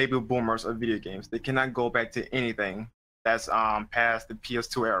the baby boomers of video games. They cannot go back to anything that's past the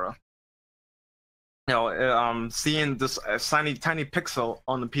PS2 era. You know, seeing this tiny pixel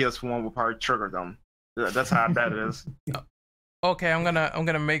on the PS1 will probably trigger them. That's how bad it is. Okay, I'm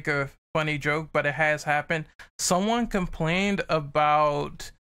gonna make a funny joke, but it has happened. Someone complained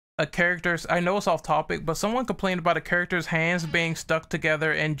about a character's, I know it's off topic, but someone complained about a character's hands being stuck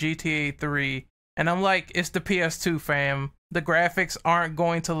together in GTA 3. And I'm like, it's the PS2, fam. The graphics aren't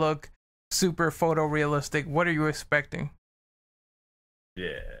going to look super photorealistic. What are you expecting?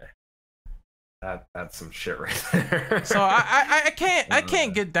 Yeah. That's some shit right there. So I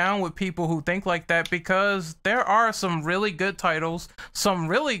can't get down with people who think like that, because there are some really good titles, some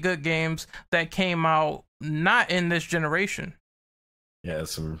really good games that came out not in this generation. Yeah,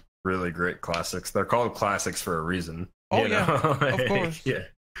 some really great classics. They're called classics for a reason. Oh yeah, of course.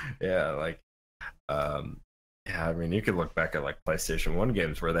 Yeah, like, yeah. I mean, you could look back at like PlayStation 1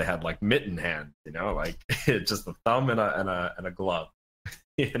 games where they had like mitten hands, you know, like just a thumb and a glove.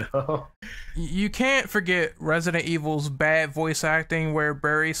 You know, you can't forget Resident Evil's bad voice acting, where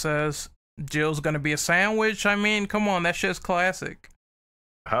Barry says Jill's gonna be a sandwich. I mean, come on, that shit's classic.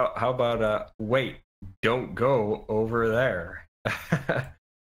 How about wait, don't go over there.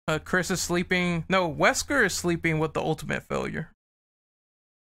 Chris is sleeping. No, Wesker is sleeping with the ultimate failure.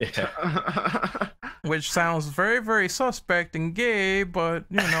 Yeah. Which sounds very, very suspect and gay, but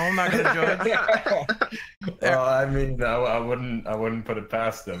you know, I'm not gonna judge. Well, I mean, I wouldn't put it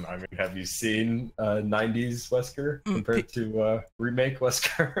past him. I mean, have you seen 90s Wesker compared to remake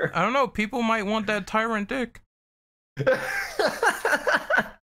Wesker? I don't know. People might want that tyrant dick.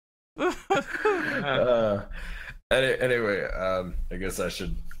 Anyway, I guess I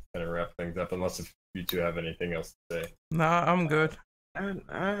should kind of wrap things up, unless if you two have anything else to say. Nah, I'm good.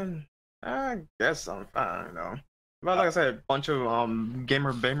 I guess I'm fine, you know. But like I said, a bunch of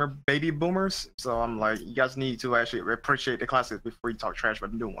gamer baby boomers. So I'm like, you guys need to actually appreciate the classics before you talk trash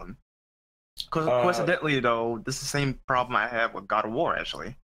about the new one. Because coincidentally, though, this is the same problem I have with God of War.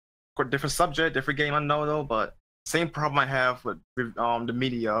 Actually, for different subject, different game, I know though, but same problem I have with the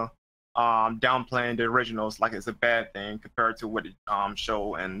media downplaying the originals like it's a bad thing compared to what it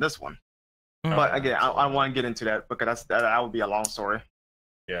show in this one. But again, I want to get into that because that would be a long story.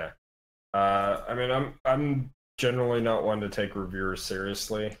 Yeah. I mean, I'm generally not one to take reviewers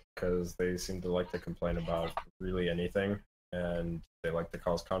seriously, because they seem to like to complain about really anything, and they like to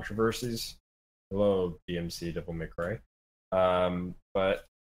cause controversies. Hello, DMC Devil May Cry. But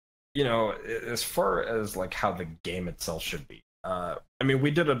you know, as far as like how the game itself should be, I mean,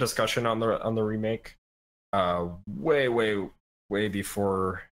 we did a discussion on the remake, way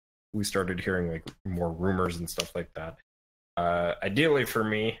before we started hearing like more rumors and stuff like that. Ideally for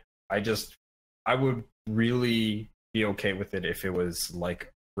me, I would really be okay with it if it was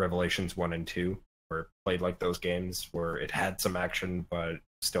like Revelations 1 and 2, where it played like those games where it had some action but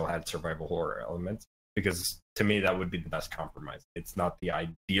still had survival horror elements, because to me that would be the best compromise. It's not the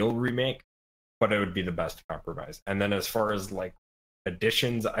ideal remake, but it would be the best compromise. And then as far as like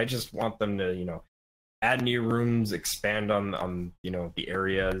additions, I just want them to, you know, add new rooms, expand on you know, the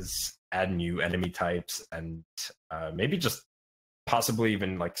areas, add new enemy types, and maybe just possibly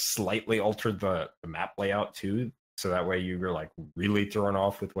even like slightly alter the map layout too, so that way you're like really thrown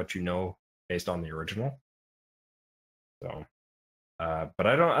off with what you know based on the original. So but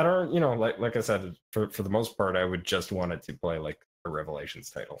I don't, you know, like I said, for the most part, I would just want it to play like a Revelations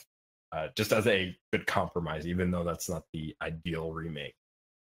title, just as a good compromise, even though that's not the ideal remake.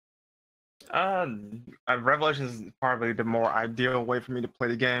 Revelations is probably the more ideal way for me to play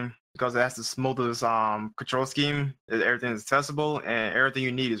the game, because it has the smoothest control scheme. Everything is accessible, and everything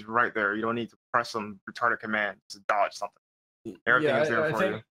you need is right there. You don't need to press some retarded command to dodge something. Everything is there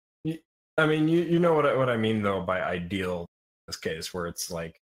for you. I mean, you know what I mean though by ideal in this case, where it's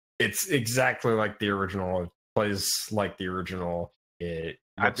like it's exactly like the original, it plays like the original, it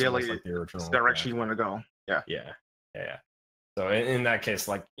ideally like the original, it's the direction you want to go. Yeah. So in that case,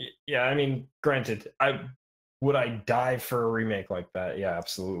 like, yeah, I mean, granted, would I die for a remake like that? Yeah,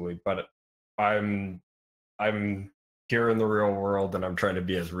 absolutely. But I'm here in the real world, and I'm trying to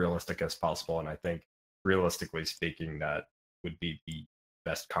be as realistic as possible. And I think, realistically speaking, that would be the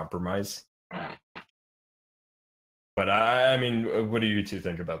best compromise. But I mean, what do you two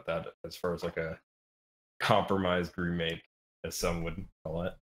think about that as far as like a compromised remake, as some would call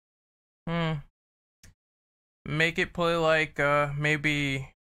it? Make it play like maybe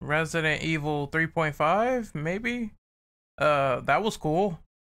Resident Evil 3.5, maybe? That was cool.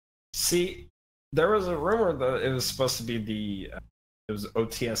 See, there was a rumor that it was supposed to be it was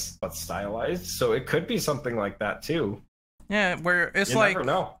OTS but stylized, so it could be something like that too. Yeah, where it's like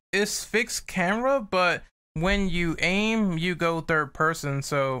it's fixed camera, but when you aim, you go third person.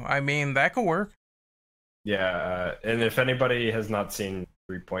 So I mean, that could work. Yeah, and if anybody has not seen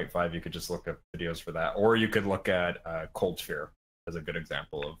 3.5, you could just look up videos for that, or you could look at Cold Sphere as a good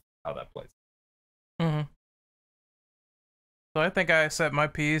example of how that plays. So I think I said my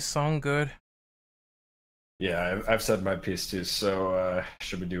piece, so I'm good. Yeah, I've said my piece too. So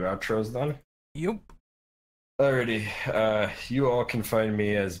should we do outros then? Yep. Alrighty. You all can find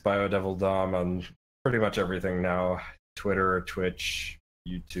me as BioDevilDom on pretty much everything now. Twitter, Twitch,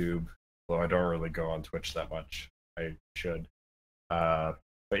 YouTube. Although I don't really go on Twitch that much. I should. But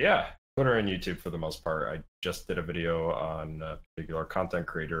yeah, Twitter and YouTube for the most part. I just did a video on a particular content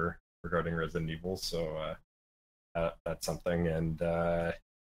creator regarding Resident Evil, so that's something. And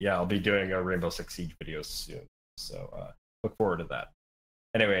yeah, I'll be doing a Rainbow Six Siege video soon, so look forward to that.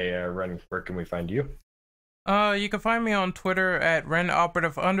 Anyway, Ren, where can we find you? You can find me on Twitter at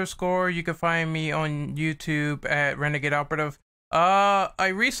RenOperative_. You can find me on YouTube at RenegadeOperative.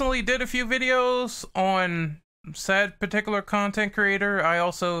 I recently did a few videos on said particular content creator. I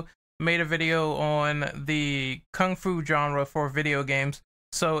also made a video on the Kung Fu genre for video games.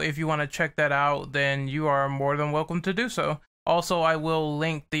 So if you want to check that out, then you are more than welcome to do so. Also, I will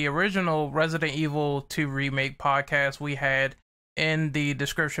link the original Resident Evil 2 Remake podcast we had in the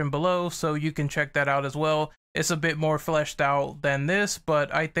description below, so you can check that out as well. It's a bit more fleshed out than this,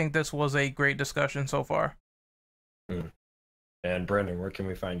 but I think this was a great discussion so far. And Brandon, where can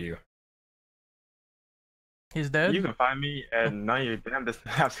we find you? He's dead? You can find me at none of your damn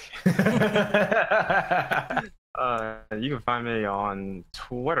business. You can find me on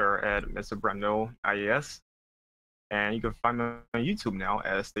Twitter at Mr. Brendo IES. And you can find me on YouTube now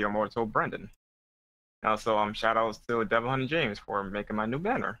as The Immortal Brandon. Also, shout outs to Devil Hunter James for making my new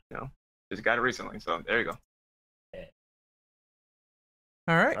banner. Just got it recently, so there you go.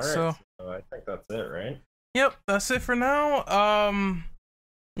 All right, so I think that's it, right? Yep, that's it for now.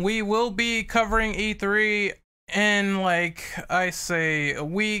 We will be covering E3 in, like, I say, a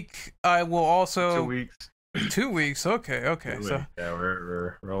week. I will also 2 weeks. 2 weeks. Okay. So yeah,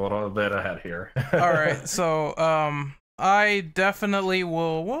 we're a little bit ahead here. all right, so I definitely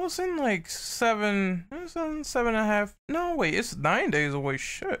will. What was in like 7.5? No, wait, it's 9 days away.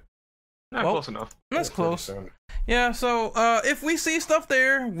 Shit. Not close enough. That's close. Yeah. So if we see stuff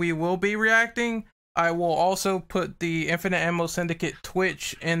there, we will be reacting. I will also put the Infinite Ammo Syndicate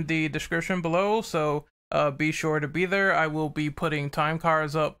Twitch in the description below, so be sure to be there. I will be putting time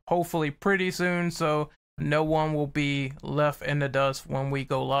cards up hopefully pretty soon, so no one will be left in the dust when we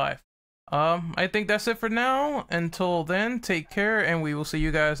go live. I think that's it for now. Until then, take care, and we will see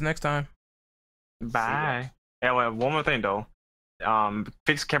you guys next time. Bye. Yeah, well, one more thing though.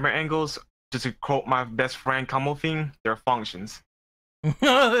 Fixed camera angles, just to quote my best friend Kamo thing, they're functions.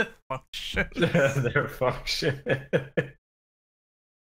 Function. They're function.